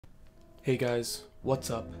Hey guys,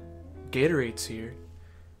 what's up? Gatorates here,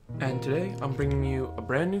 and today I'm bringing you a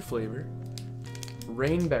brand new flavor,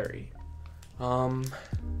 Rainberry.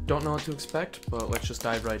 Don't know what to expect, but let's just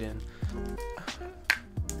dive right in.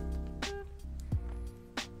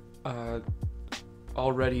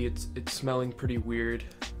 Already it's smelling pretty weird.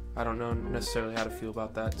 I don't know necessarily how to feel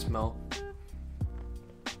about that smell.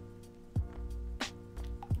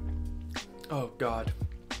 Oh god.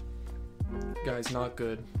 Guys, not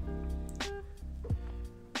good.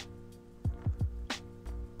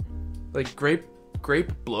 Like, Grape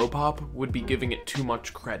Blow Pop would be giving it too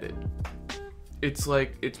much credit. It's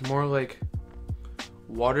more like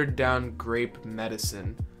watered down grape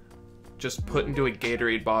medicine just put into a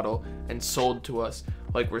Gatorade bottle and sold to us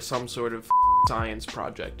like we're some sort of science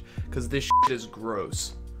project, because this shit is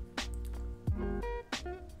gross.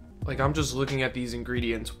 Like, I'm just looking at these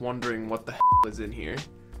ingredients wondering what the hell is in here.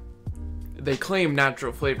 They claim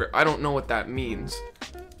natural flavor. I don't know what that means.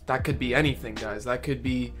 That could be anything, guys. That could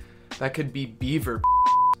be beaver.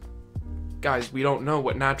 Guys, we don't know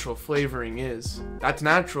what natural flavoring is. That's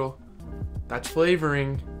natural. That's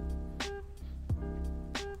flavoring.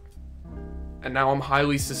 And now I'm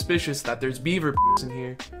highly suspicious that there's beaver in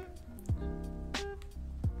here.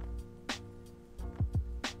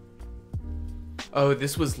 Oh,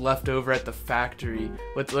 this was left over at the factory.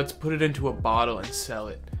 Let's put it into a bottle and sell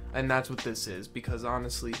it. And that's what this is, because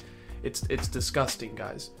honestly, it's disgusting,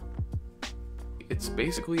 guys. It's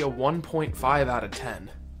basically a 1.5 out of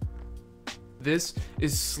 10. This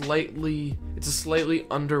is it's a slightly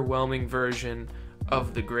underwhelming version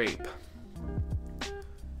of the grape.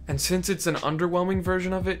 And since it's an underwhelming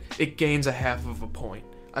version of it, it gains a half of a point.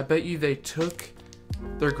 I bet you they took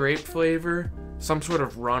their grape flavor, some sort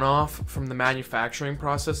of runoff from the manufacturing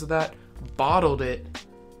process of that, bottled it,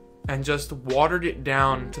 and just watered it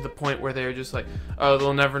down to the point where they're just like, oh,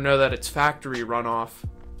 they'll never know that it's factory runoff.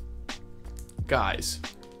 Guys,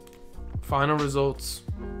 final results,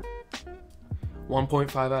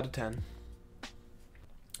 1.5 out of 10.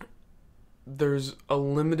 There's a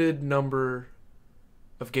limited number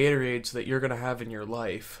of Gatorades that you're going to have in your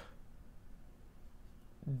life.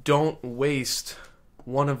 Don't waste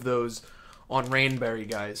one of those on Rainberry,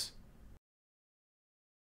 guys.